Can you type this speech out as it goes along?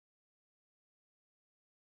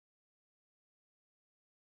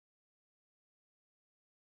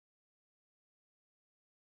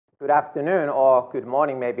Good afternoon or good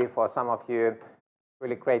morning maybe for some of you.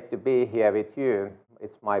 Really great to be here with you.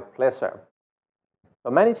 It's my pleasure.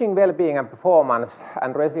 So managing well-being and performance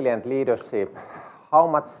and resilient leadership, how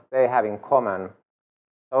much they have in common.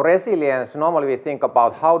 So resilience, normally we think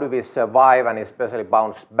about how do we survive and especially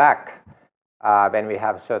bounce back when we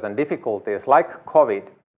have certain difficulties like COVID.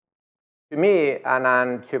 To me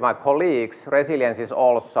and to my colleagues, resilience is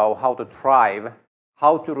also how to thrive,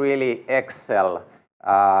 how to really excel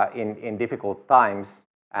in difficult times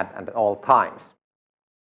and all times.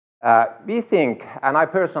 We think, and I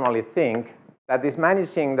personally think, that this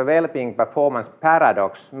managing the well-being performance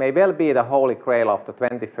paradox may well be the holy grail of the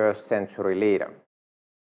 21st century leader.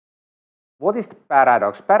 What is the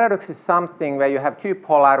paradox? Paradox is something where you have two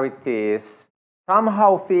polarities,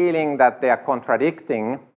 somehow feeling that they are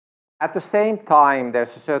contradicting. At the same time,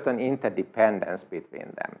 there's a certain interdependence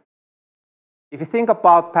between them. If you think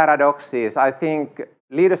about paradoxes, I think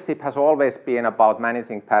leadership has always been about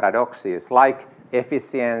managing paradoxes like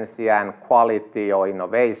efficiency and quality or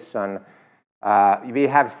innovation. We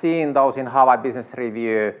have seen those in Harvard Business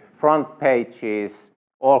Review, front pages,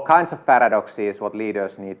 all kinds of paradoxes what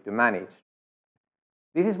leaders need to manage.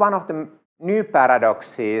 This is one of the new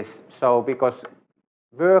paradoxes, so because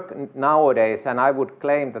work nowadays, and I would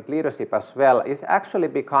claim that leadership as well, is actually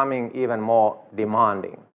becoming even more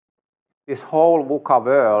demanding. This whole VUCA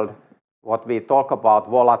world, what we talk about,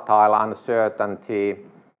 volatile uncertainty,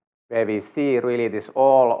 where we see really this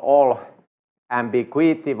all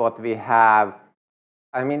ambiguity what we have.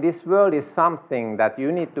 I mean, this world is something that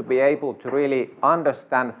you need to be able to really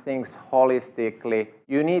understand things holistically.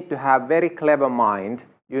 You need to have very clever mind.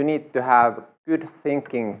 You need to have good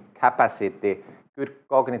thinking capacity, good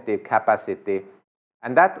cognitive capacity.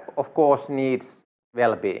 And that, of course, needs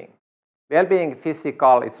well-being. Well-being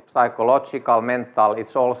physical, it's psychological, mental,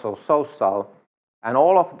 it's also social. And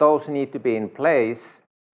all of those need to be in place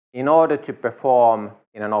in order to perform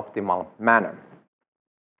in an optimal manner.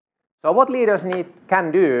 So what leaders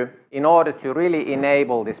can do in order to really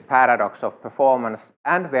enable this paradox of performance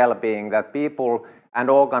and well-being, that people and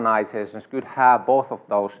organizations could have both of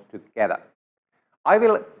those together. I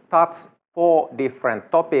will touch 4 different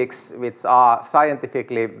topics which are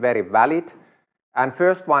scientifically very valid. And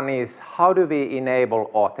first one is, how do we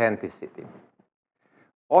enable authenticity?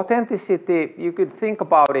 Authenticity, you could think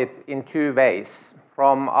about it in 2 ways.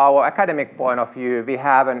 From our academic point of view, we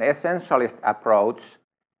have an essentialist approach,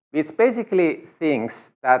 which basically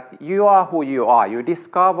thinks that you are who you are. You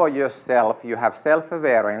discover yourself, you have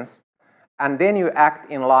self-awareness, and then you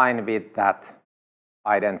act in line with that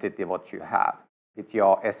identity what you have, with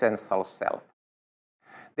your essential self.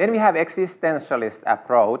 Then we have existentialist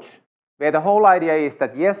approach, where the whole idea is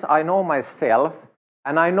that yes, I know myself,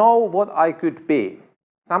 and I know what I could be.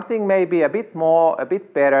 Something maybe a bit more, a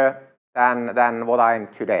bit better than what I am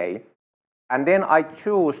today. And then I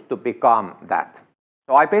choose to become that.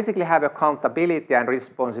 So I basically have accountability and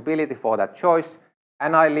responsibility for that choice,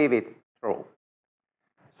 and I live it through.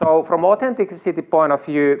 So from authenticity point of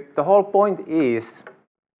view, the whole point is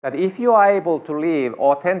that if you are able to live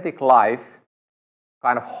authentic life,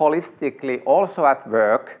 kind of holistically also at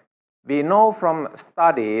work, we know from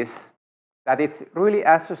studies that it's really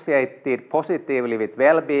associated positively with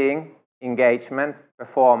well-being, engagement,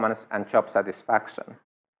 performance, and job satisfaction.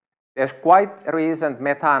 There's quite recent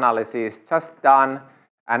meta-analysis just done,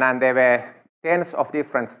 and there were tens of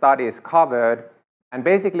different studies covered, and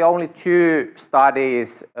basically only 2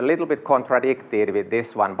 studies a little bit contradicted with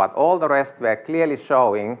this one, but all the rest were clearly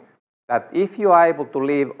showing that if you are able to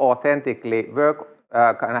live authentically,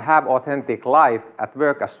 have authentic life at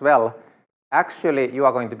work as well, actually you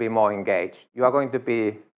are going to be more engaged. You are going to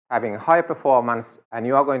be having high performance, and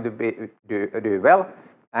you are going to do well,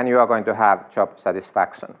 and you are going to have job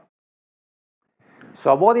satisfaction.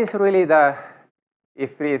 So what is really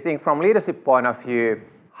if we think from leadership point of view,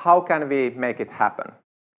 how can we make it happen?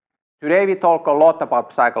 Today we talk a lot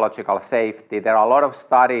about psychological safety. There are a lot of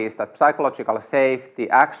studies that psychological safety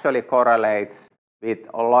actually correlates with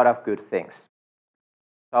a lot of good things.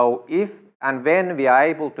 So if and when we are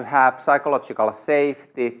able to have psychological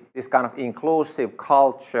safety, this kind of inclusive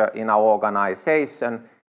culture in our organization,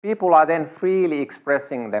 people are then freely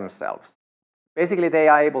expressing themselves. Basically, they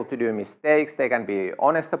are able to do mistakes, they can be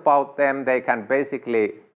honest about them, they can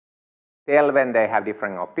basically tell when they have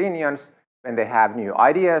different opinions, when they have new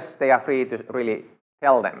ideas, they are free to really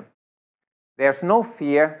tell them. There's no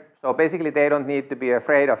fear, so basically they don't need to be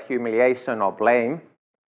afraid of humiliation or blame.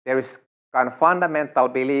 There is kind of fundamental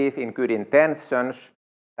belief in good intentions,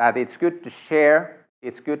 that it's good to share,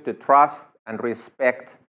 it's good to trust and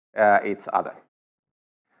respect each other.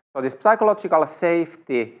 So this psychological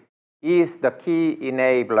safety is the key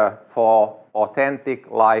enabler for authentic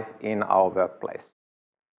life in our workplace.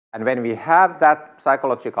 And when we have that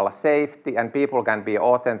psychological safety and people can be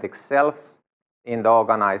authentic selves in the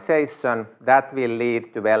organization, that will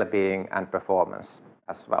lead to well-being and performance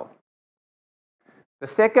as well. The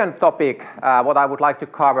second topic, what I would like to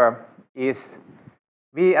cover is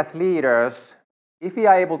we as leaders, if we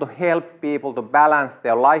are able to help people to balance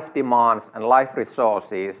their life demands and life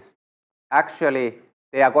resources, actually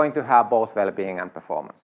they are going to have both well-being and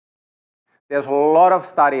performance. There's a lot of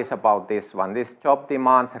studies about this one. This job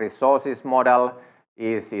demands resources model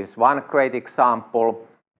is one great example,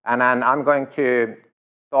 and then I'm going to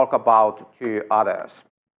talk about two others.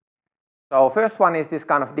 So first one is this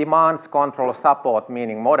kind of demands, control, support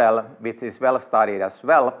meaning model, which is well studied as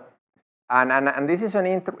well. And this is an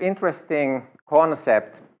interesting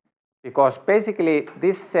concept because basically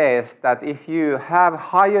this says that if you have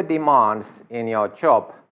higher demands in your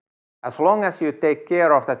job, as long as you take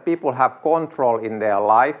care of that people have control in their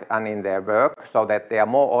life and in their work so that they are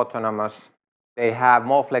more autonomous, they have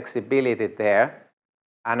more flexibility there,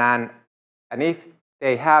 and if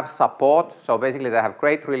they have support, so basically they have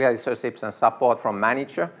great relationships and support from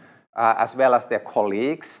manager as well as their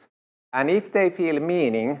colleagues, and if they feel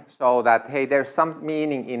meaning, so that hey, there's some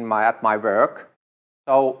meaning at my work,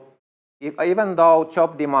 so even though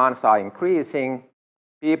job demands are increasing,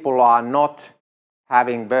 people are not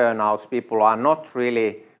having burnouts, people are not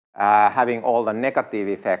really having all the negative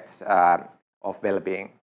effects of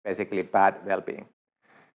well-being, basically bad well-being.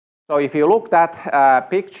 So if you look at that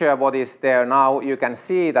picture, what is there now, you can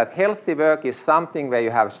see that healthy work is something where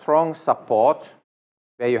you have strong support,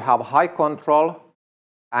 where you have high control,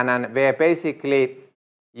 and then where basically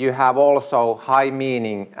you have also high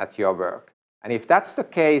meaning at your work. And if that's the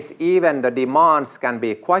case, even the demands can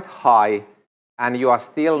be quite high and you are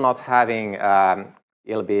still not having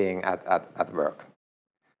ill-being at work.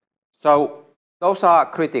 So those are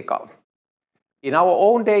critical. In our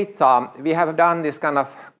own data, we have done this kind of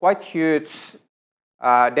quite huge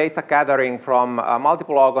data gathering from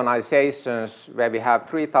multiple organizations where we have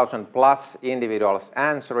 3,000 plus individuals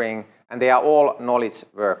answering, and they are all knowledge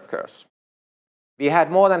workers. We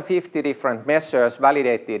had more than 50 different measures,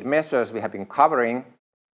 validated measures we have been covering,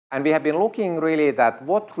 and we have been looking really at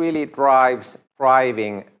what really drives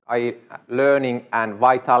thriving, learning and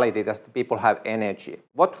vitality, that people have energy.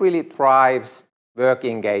 What really drives work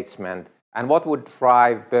engagement and what would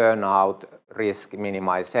drive burnout risk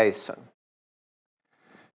minimization.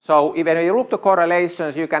 So when you look at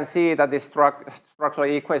correlations, you can see that this structural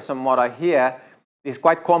equation model here is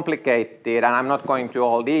quite complicated, and I'm not going to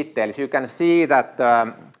all details. You can see that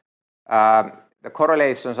the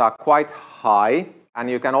correlations are quite high, and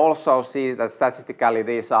you can also see that statistically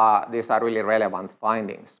these are really relevant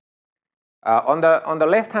findings. On the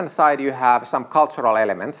left-hand side, you have some cultural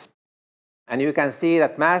elements, and you can see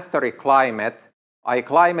that mastery climate, a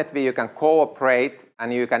climate where you can cooperate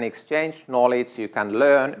and you can exchange knowledge, you can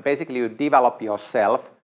learn, basically you develop yourself,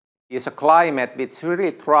 is a climate which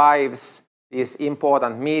really drives these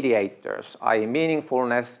important mediators, i.e.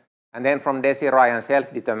 meaningfulness, and then from Desi Ryan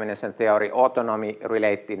self-determination theory, autonomy,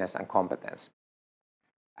 relatedness, and competence.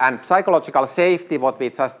 And psychological safety, what we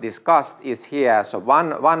just discussed, is here. So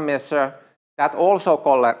one measure that also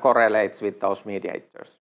correlates with those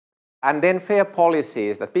mediators. And then fair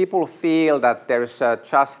policies, that people feel that there's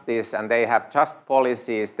justice and they have just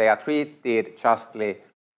policies, they are treated justly,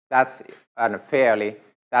 that's and fairly,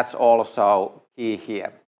 that's also key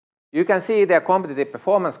here. You can see their competitive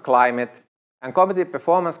performance climate, and competitive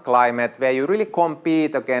performance climate where you really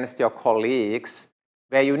compete against your colleagues,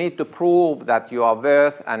 where you need to prove that you are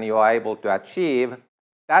worth and you are able to achieve,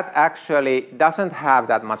 that actually doesn't have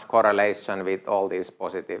that much correlation with all these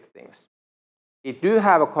positive things. It do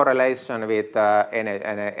have a correlation with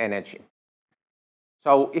energy.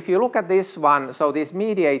 So if you look at this one, so these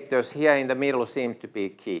mediators here in the middle seem to be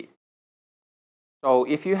key. So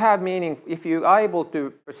if you have if you are able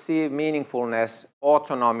to perceive meaningfulness,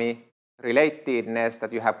 autonomy, relatedness,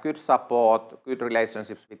 that you have good support, good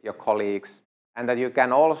relationships with your colleagues, and that you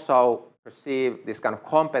can also perceive this kind of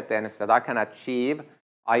competence that I can achieve,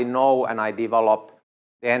 I know and I develop,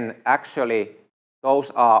 then actually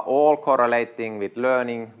those are all correlating with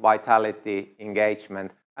learning, vitality,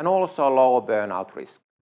 engagement, and also lower burnout risk.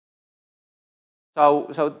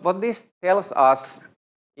 So what this tells us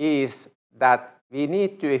is that we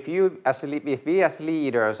need to, if we as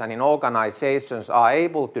leaders and in organizations are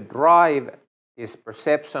able to drive this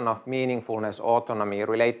perception of meaningfulness, autonomy,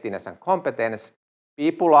 relatedness, and competence,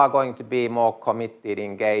 people are going to be more committed,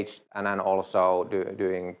 engaged, and then also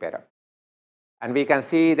doing better. And we can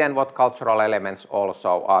see then what cultural elements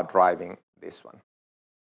also are driving this one.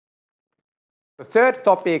 The third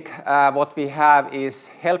topic what we have is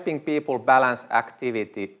helping people balance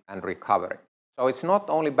activity and recovery. So it's not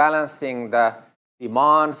only balancing the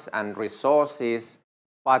demands and resources,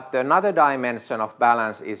 but another dimension of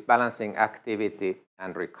balance is balancing activity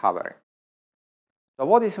and recovery. So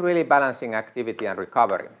what is really balancing activity and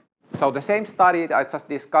recovery? So the same study I just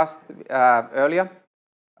discussed earlier,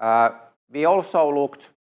 we also looked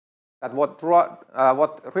at what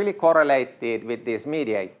really correlated with these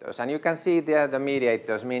mediators. And you can see there the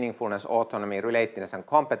mediators: meaningfulness, autonomy, relatedness, and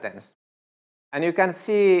competence. And you can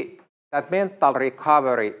see that mental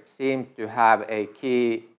recovery seemed to have a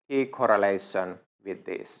key correlation with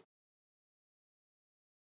this.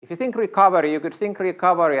 If you think recovery, you could think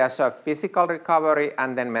recovery as a physical recovery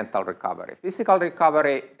and then mental recovery. Physical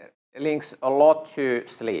recovery links a lot to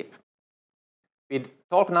sleep. We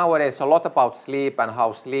talk nowadays a lot about sleep and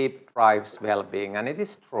how sleep drives well-being, and it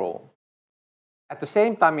is true. At the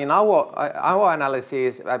same time, in our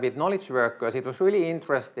analysis with knowledge workers, it was really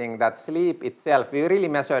interesting that sleep itself, we really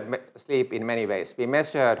measured sleep in many ways. We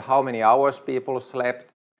measured how many hours people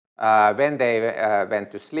slept, when they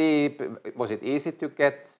went to sleep, was it easy to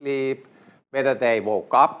get sleep, whether they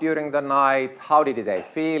woke up during the night, how did they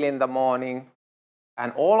feel in the morning.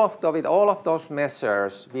 And with all of those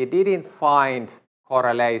measures, we didn't find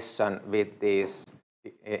correlation with these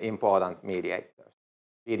important mediators.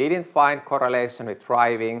 We didn't find correlation with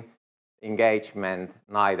thriving, engagement,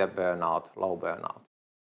 neither burnout, low burnout.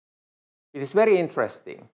 This is very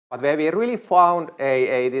interesting. But where we really found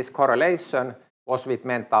this correlation was with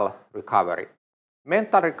mental recovery.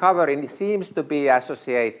 Mental recovery seems to be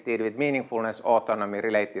associated with meaningfulness, autonomy,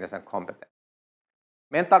 relatedness, and competence.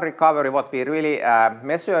 Mental recovery, what we really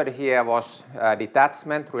measured here was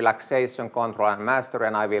detachment, relaxation, control, and mastery,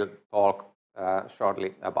 and I will talk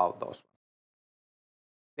shortly about those.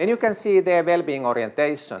 Then you can see their well-being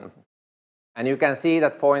orientation, and you can see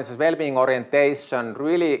that, for instance, well-being orientation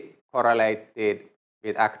really correlated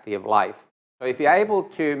with active life. So if you're able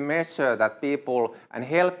to measure that people and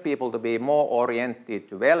help people to be more oriented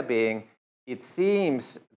to well-being, it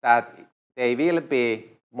seems that they will be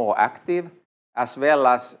more active, as well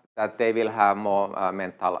as that they will have more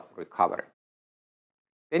mental recovery.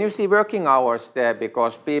 Then you see working hours there,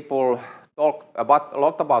 because people talk a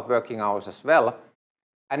lot about working hours as well,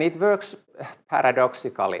 and it works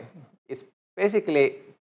paradoxically. It's basically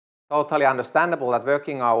totally understandable that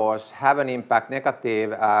working hours have an impact,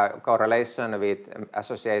 negative correlation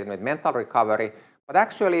associated with mental recovery, but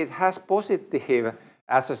actually it has positive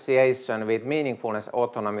association with meaningfulness,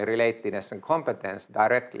 autonomy, relatedness, and competence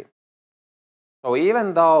directly. So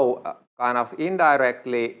even though kind of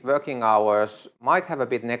indirectly working hours might have a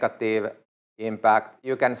bit negative impact,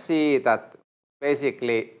 you can see that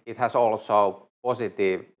basically it has also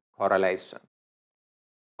positive correlation.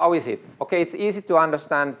 How is it? Okay, it's easy to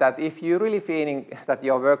understand that if you're really feeling that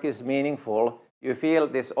your work is meaningful, you feel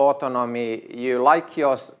this autonomy, you like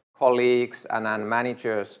your colleagues and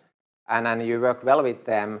managers, and then you work well with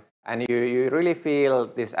them, and you really feel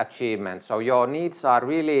this achievement. So your needs are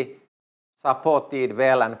really supported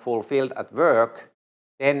well and fulfilled at work,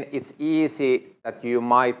 then it's easy that you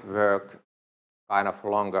might work kind of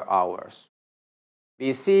longer hours.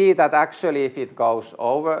 We see that actually if it goes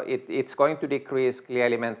over, it's going to decrease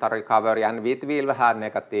clearly mental recovery, and it will have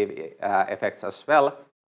negative effects as well.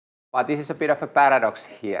 But this is a bit of a paradox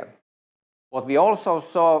here. What we also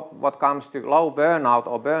saw what comes to low burnout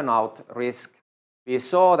or burnout risk, we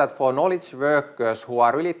saw that for knowledge workers who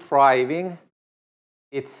are really thriving,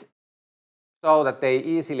 it's so that they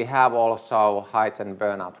easily have also heightened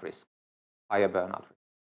burnout risk, higher burnout risk.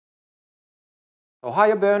 So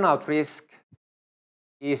higher burnout risk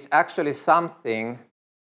is actually something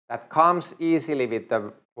that comes easily with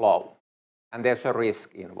the flow, and there's a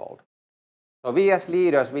risk involved. So we as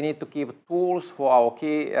leaders, we need to give tools for our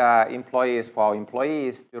key employees,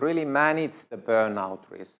 to really manage the burnout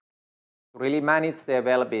risk, to really manage their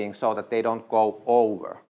well-being so that they don't go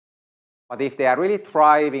over. But if they are really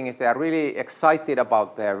thriving, if they are really excited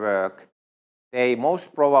about their work, they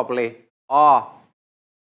most probably are.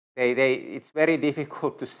 It's very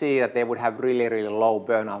difficult to see that they would have really, really low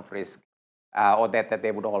burnout risk, or that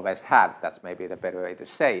they would always have. That's maybe the better way to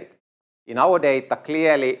say it. In our data,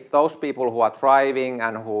 clearly, those people who are thriving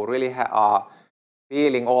and who really are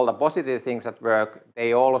feeling all the positive things at work,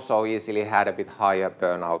 they also easily had a bit higher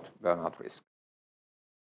burnout risk.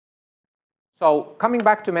 So coming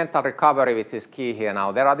back to mental recovery, which is key here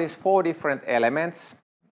now, there are these 4 different elements,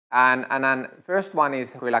 and then first one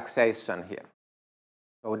is relaxation here.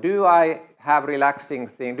 So do I have relaxing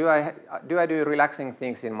things? Do I do relaxing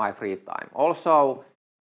things in my free time? Also,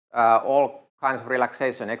 all kinds of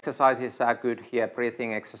relaxation exercises are good here,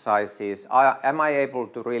 breathing exercises. Am I able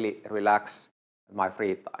to really relax in my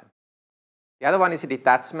free time? The other one is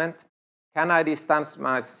detachment. Can I distance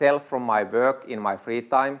myself from my work in my free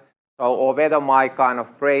time? So, or whether my kind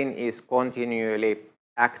of brain is continually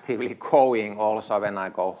actively going also when I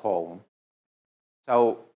go home.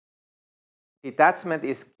 So detachment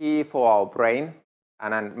is key for our brain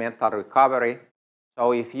and mental recovery.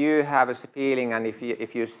 So if you have a feeling and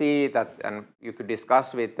if you see that, and you could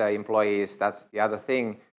discuss with the employees, that's the other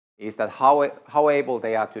thing, is that how able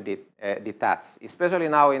they are to detach, especially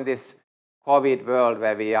now in this COVID world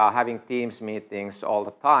where we are having Teams meetings all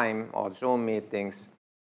the time or Zoom meetings.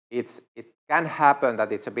 It can happen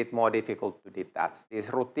that it's a bit more difficult to detach.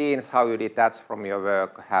 These routines, how you detach from your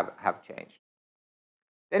work, have changed.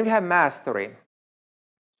 Then we have mastery.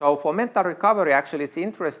 So for mental recovery, actually, it's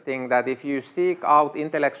interesting that if you seek out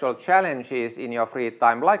intellectual challenges in your free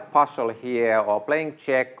time, like puzzle here, or playing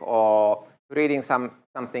check, or reading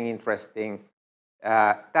something interesting,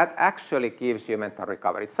 that actually gives you mental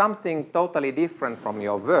recovery. It's something totally different from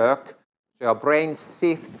your work. So your brain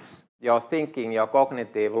shifts your thinking, your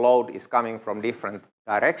cognitive load is coming from different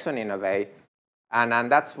direction in a way,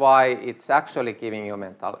 and that's why it's actually giving you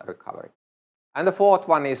mental recovery. And the fourth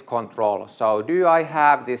one is control. So do I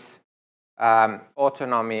have this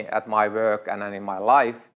autonomy at my work and in my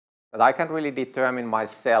life that I can really determine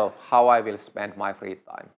myself how I will spend my free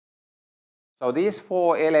time? So these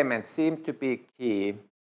four elements seem to be key,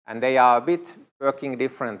 and they are a bit working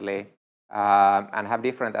differently and have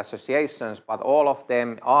different associations, but all of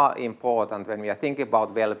them are important when we are thinking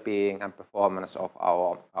about well-being and performance of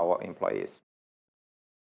our employees.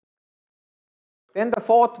 Then the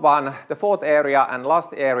fourth area and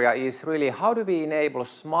last area is really how do we enable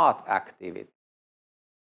smart activity?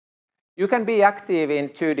 You can be active in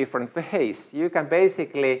two different ways. You can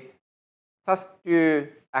basically just do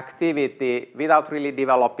activity without really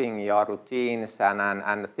developing your routines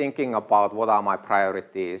and thinking about what are my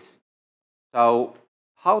priorities. So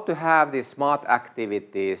how to have these smart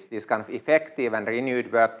activities, these kind of effective and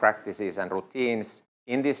renewed work practices and routines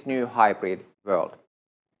in this new hybrid world.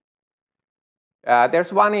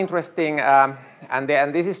 There's one interesting, and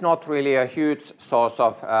this is not really a huge source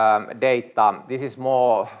of data. This is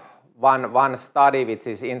more one study which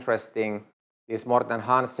is interesting, is Morten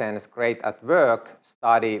Hansen's Great at Work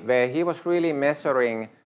study, where he was really measuring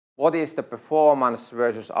what is the performance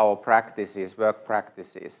versus our practices, work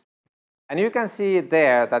practices. And you can see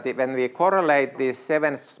there that when we correlate these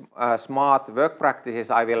 7 smart work practices,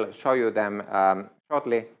 I will show you them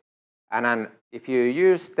shortly. And then if you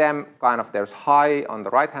use them, kind of there's high on the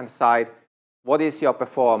right-hand side, what is your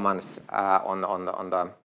performance on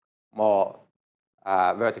the more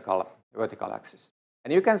vertical axis?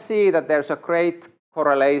 And you can see that there's a great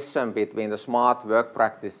correlation between the smart work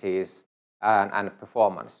practices and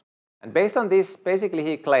performance. And based on this, basically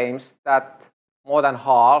he claims that more than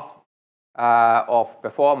half of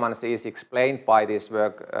performance is explained by these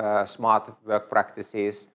smart work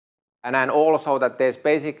practices. And then also that there's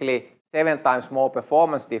basically 7 times more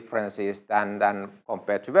performance differences than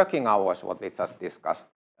compared to working hours, what we just discussed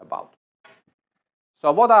about.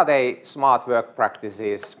 So what are they smart work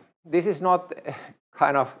practices? This is not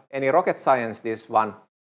kind of any rocket science, this one.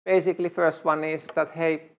 Basically, first one is that,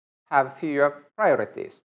 hey, have fewer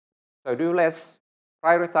priorities. So do less,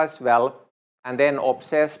 prioritize well, and then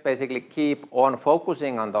obsess, basically keep on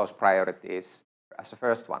focusing on those priorities as the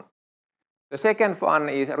first one. The second one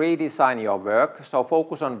is redesign your work, so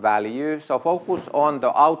focus on value, so focus on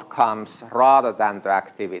the outcomes rather than the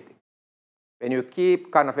activity. When you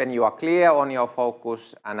when you are clear on your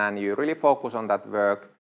focus and then you really focus on that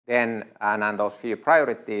work, then and those few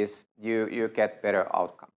priorities, you get better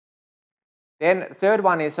outcomes. Then third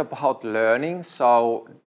one is about learning, so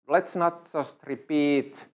let's not just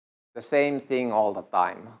repeat the same thing all the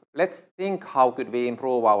time. Let's think how could we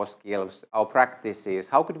improve our skills, our practices,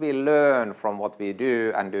 how could we learn from what we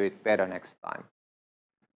do and do it better next time.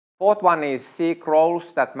 Fourth one is seek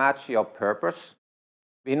roles that match your purpose.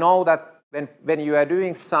 We know that when you are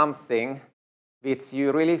doing something which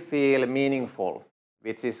you really feel meaningful,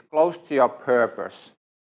 which is close to your purpose,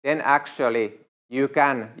 then actually you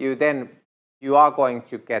are going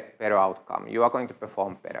to get better outcome. You are going to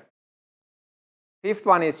perform better. Fifth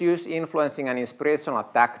one is use influencing and inspirational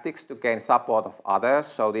tactics to gain support of others.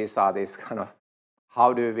 So these are these kind of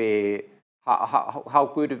how good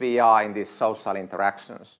we are in these social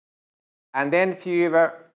interactions. And then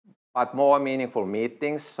fewer but more meaningful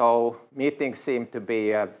meetings. So meetings seem to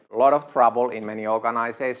be a lot of trouble in many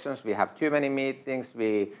organizations. We have too many meetings,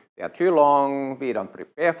 they are too long, we don't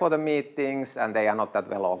prepare for the meetings, and they are not that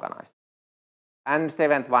well organized. And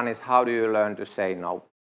seventh one is, how do you learn to say no?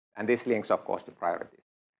 And this links, of course, to priorities.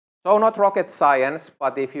 So not rocket science,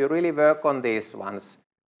 but if you really work on these ones,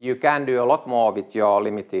 you can do a lot more with your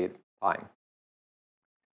limited time.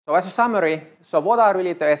 So as a summary, so what are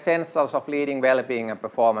really the essentials of leading well-being and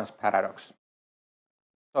performance paradox?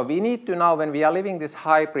 So we need to now, when we are living this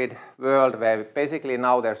hybrid world where basically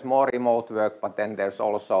now there's more remote work, but then there's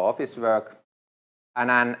also office work,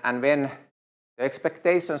 and when the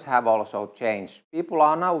expectations have also changed. People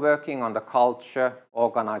are now working on the culture,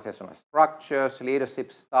 organizational structures,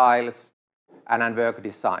 leadership styles, and work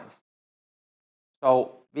designs.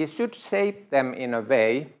 So we should shape them in a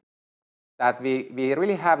way that we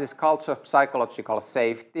really have this culture of psychological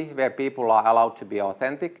safety where people are allowed to be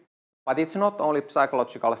authentic. But it's not only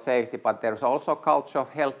psychological safety, but there's also a culture of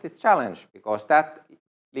healthy challenge, because that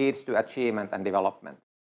leads to achievement and development.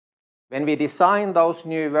 When we design those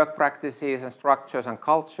new work practices and structures and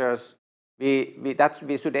cultures, we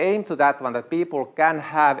should aim to that one, that people can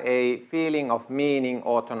have a feeling of meaning,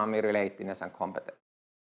 autonomy, relatedness, and competence.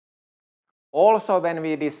 Also, when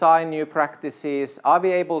we design new practices, are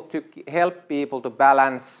we able to help people to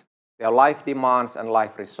balance their life demands and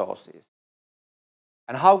life resources?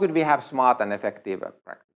 And how could we have smart and effective work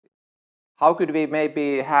practices? How could we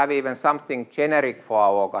maybe have even something generic for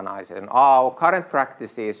our organization? Are our current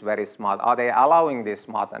practices very smart? Are they allowing this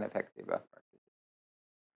smart and effective work practices?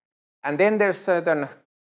 And then there's certain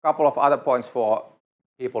couple of other points for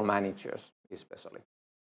people managers especially.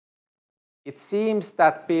 It seems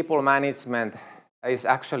that people management is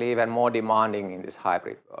actually even more demanding in this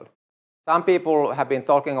hybrid world. Some people have been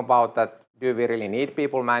talking about that, do we really need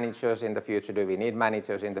people managers in the future? Do we need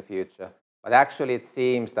managers in the future? But actually it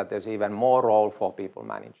seems that there's even more role for people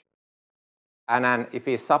managers. And then if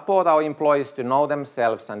we support our employees to know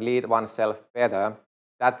themselves and lead oneself better,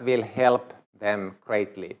 that will help them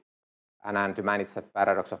greatly and to manage that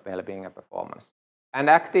paradox of well-being and performance. And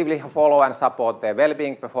actively follow and support their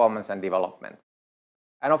well-being, performance, and development.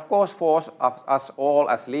 And of course, for us all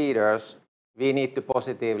as leaders, we need to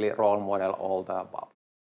positively role model all the above.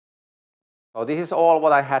 So this is all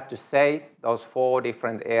what I had to say, those 4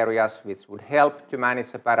 different areas which would help to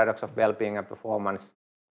manage the paradox of well-being and performance.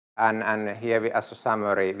 And here, as a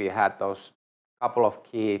summary, we had those couple of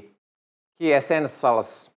key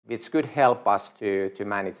essentials which could help us to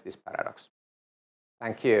manage this paradox.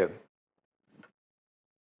 Thank you.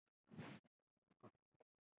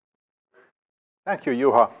 Thank you,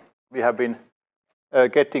 Juha. We have been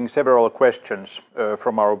getting several questions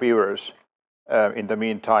from our viewers in the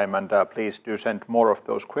meantime, and please do send more of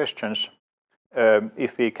those questions.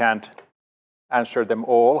 If we can't answer them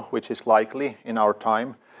all, which is likely in our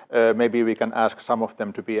time, maybe we can ask some of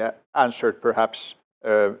them to be answered perhaps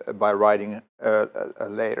by writing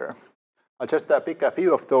later. I'll just pick a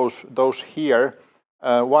few of those here.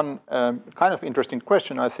 One kind of interesting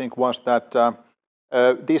question, I think, was that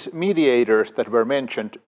these mediators that were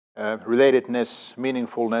mentioned, relatedness,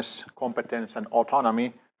 meaningfulness, competence, and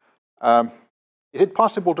autonomy, is it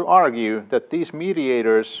possible to argue that these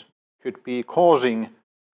mediators could be causing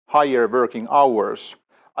higher working hours?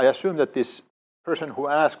 I assume that this person who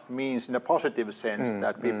asked means in a positive sense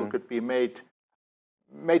that people could be made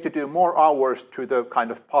to do more hours to the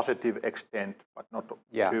kind of positive extent, but not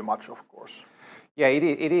too much, of course. Yeah,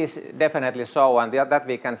 it is definitely so, and that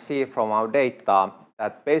we can see from our data,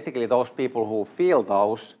 that basically those people who feel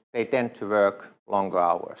those, they tend to work longer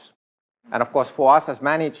hours. And of course, for us as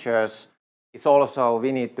managers, it's also,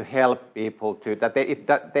 we need to help people to, that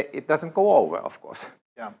it doesn't go over, of course.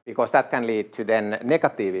 Yeah. Because that can lead to then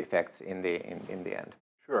negative effects in the end.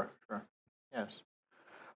 Sure. Yes.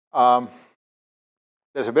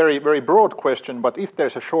 There's a very, very broad question, but if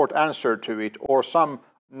there's a short answer to it or some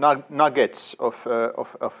nuggets of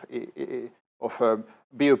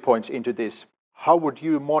viewpoints into this, how would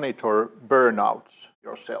you monitor burnouts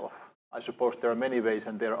yourself? I suppose there are many ways,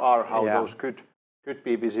 and there are how those could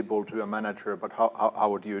be visible to a manager, but how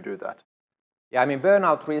would you do that? Yeah, I mean,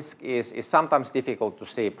 burnout risk is sometimes difficult to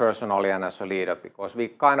see personally and as a leader, because we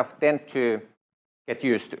kind of tend to get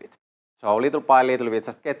used to it. So little by little, we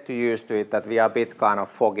just get too used to it that we are a bit kind of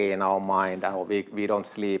foggy in our mind, or we don't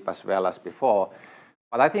sleep as well as before.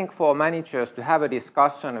 But I think for managers to have a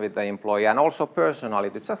discussion with the employee, and also personally,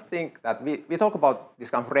 to just think that we talk about this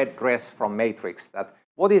kind of red dress from Matrix, that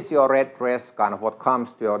what is your red dress, kind of what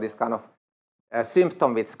comes to your, this kind of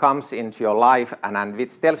symptom which comes into your life and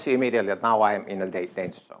which tells you immediately that now I am in a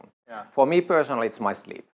danger zone. Yeah. For me personally, it's my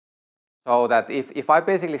sleep. So that if I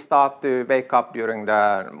basically start to wake up during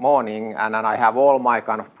the morning and then I have all my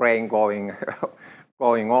kind of brain going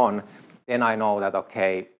on, then I know that,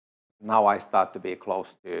 okay, now I start to be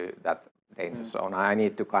close to that danger zone. I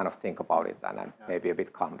need to kind of think about it and then maybe a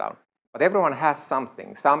bit calm down. But everyone has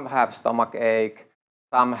something. Some have stomach ache,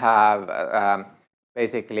 some have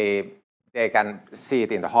basically, they can see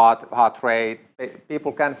it in the heart rate.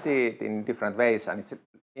 People can see it in different ways, and it's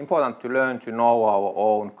important to learn to know our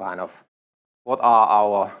own kind of, what are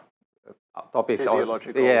our topics,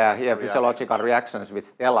 physiological reactions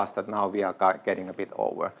which tell us that now we are getting a bit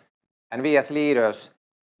over. And we as leaders,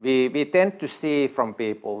 we tend to see from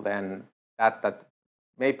people then that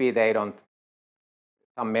maybe they don't,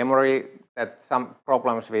 some memory, that some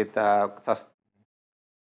problems with just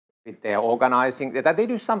with their organizing, that they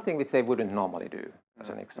do something which they wouldn't normally do, as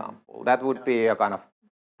an example. That would be a kind of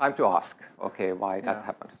time to ask, okay, why that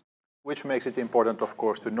happens. Which makes it important, of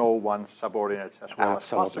course, to know one's subordinates as well as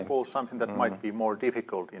possible, something that might be more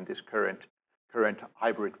difficult in this current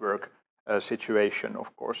hybrid work situation,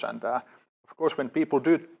 of course. And of course, when people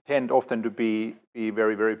do tend often to be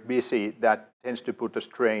very, very busy, that tends to put a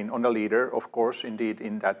strain on the leader, of course, indeed,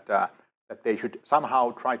 in that they should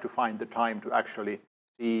somehow try to find the time to actually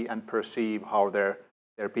see and perceive how their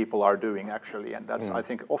people are doing, actually. And that's, I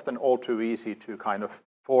think, often all too easy to kind of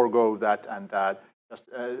forego that and just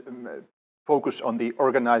focus on the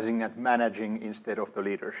organizing and managing instead of the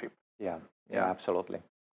leadership. Yeah, absolutely.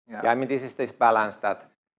 Yeah, I mean, this is this balance that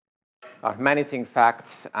managing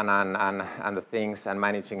facts and the things, and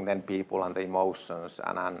managing then people and the emotions,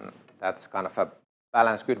 and that's kind of a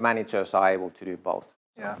balance. Good managers are able to do both.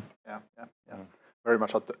 Yeah. Very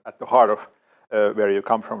much at the heart of where you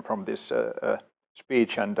come from this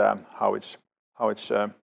speech and how it's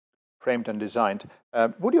framed and designed.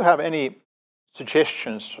 Would you have any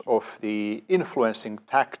suggestions of the influencing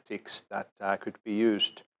tactics that could be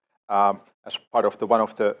used as part of one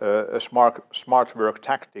of the smart work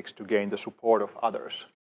tactics to gain the support of others?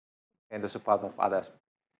 Gain the support of others.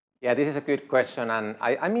 Yeah, this is a good question, and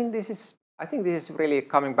I mean, I think this is really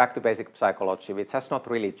coming back to basic psychology, which has not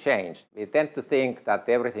really changed. We tend to think that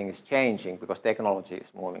everything is changing because technology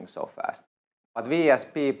is moving so fast. But we as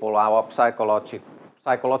people, our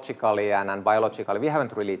psychologically and biologically, we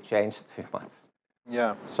haven't really changed too much.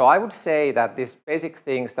 Yeah. So I would say that these basic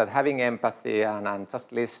things, that having empathy and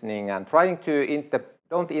just listening and trying to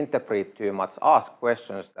don't interpret too much, ask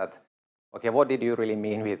questions that, okay, what did you really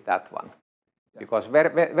mean with that one? Yeah. Because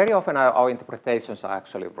very often our interpretations are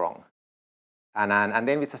actually wrong. And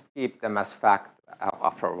then we just keep them as fact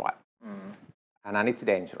after a while. And it's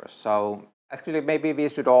dangerous. So actually, maybe we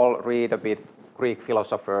should all read a bit Greek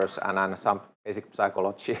philosophers and some basic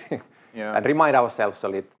psychology and remind ourselves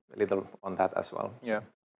a little on that as well. Yeah.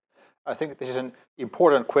 I think this is an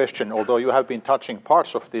important question, although you have been touching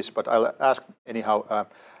parts of this, but I'll ask anyhow,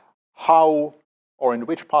 how or in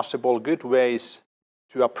which possible good ways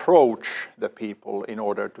to approach the people in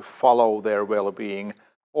order to follow their well-being,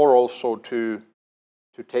 or also to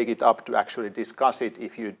take it up to actually discuss it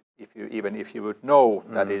if you would know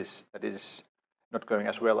that is not going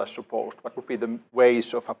as well as supposed. What would be the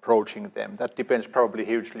ways of approaching them? That depends probably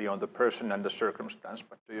hugely on the person and the circumstance,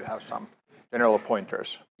 but do you have some general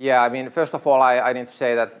pointers? Yeah, I mean, first of all, I need to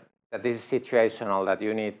say that this is situational, that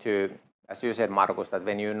you need to, as you said, Markus, that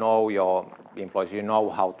when you know your employees, you know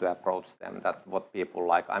how to approach them, that what people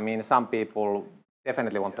like. I mean, some people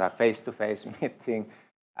definitely want to have face-to-face meeting,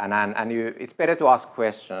 and it's better to ask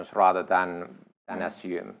questions rather than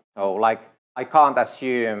assume. So, like, I can't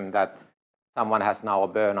assume that someone has now a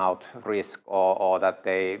burnout risk or that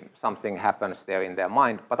something happens there in their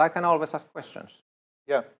mind, but I can always ask questions.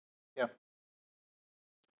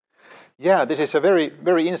 Yeah, this is a very,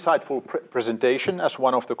 very insightful presentation, as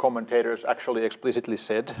one of the commentators actually explicitly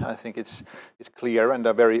said. I think it's clear and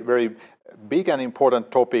a very, very big and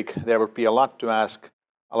important topic. There would be a lot to ask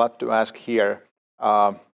here.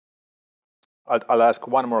 I'll ask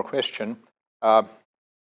one more question.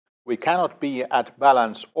 We cannot be at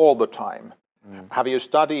balance all the time. Have you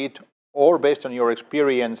studied, or based on your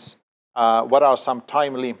experience, what are some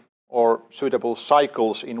timely or suitable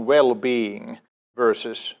cycles in well-being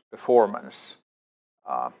versus performance?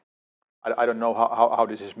 I don't know how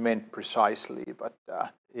this is meant precisely, but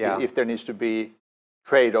if there needs to be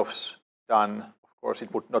trade-offs done, of course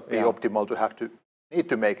it would not be optimal to need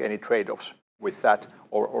to make any trade-offs with that,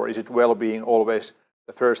 or is it well-being always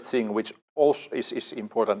the first thing, which also is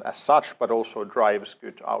important as such, but also drives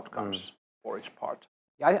good outcomes for its part?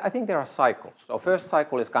 Yeah, I think there are cycles. So first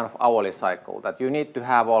cycle is kind of hourly cycle, that you need to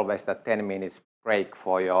have always that 10 minutes break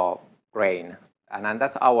for your brain and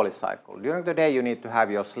that's hourly cycle. During the day, you need to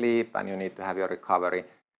have your sleep and you need to have your recovery.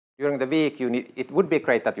 During the week, it would be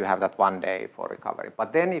great that you have that one day for recovery.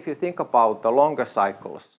 But then if you think about the longer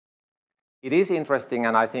cycles, it is interesting,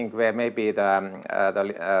 and I think where maybe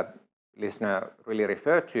the listener really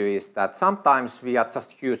referred to is that sometimes we are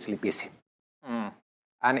just hugely busy.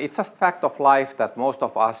 And it's just fact of life that most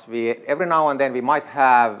of us, every now and then we might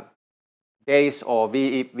have days or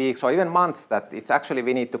weeks or even months that it's actually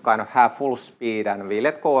we need to kind of have full speed, and we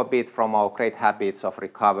let go a bit from our great habits of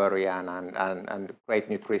recovery and great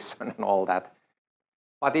nutrition and all that.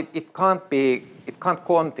 But it can't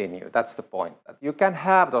continue. That's the point. That you can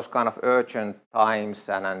have those kind of urgent times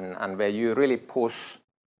and where you really push,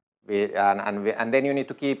 and then you need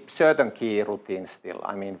to keep certain key routines still.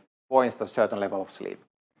 I mean, for instance, certain level of sleep.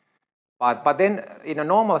 But then in a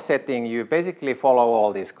normal setting, you basically follow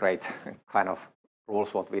all these great kind of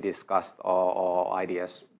rules what we discussed or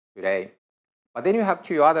ideas today. But then you have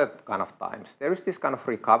two other kind of times. There is this kind of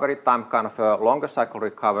recovery time, kind of a longer cycle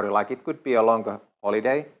recovery, like it could be a longer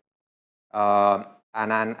holiday.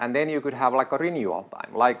 And then you could have like a renewal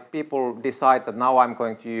time. Like people decide that now I'm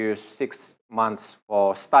going to use 6 months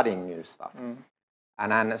for studying new stuff.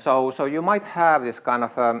 And so you might have this kind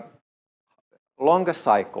of longer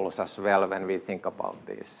cycles as well when we think about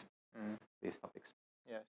these topics.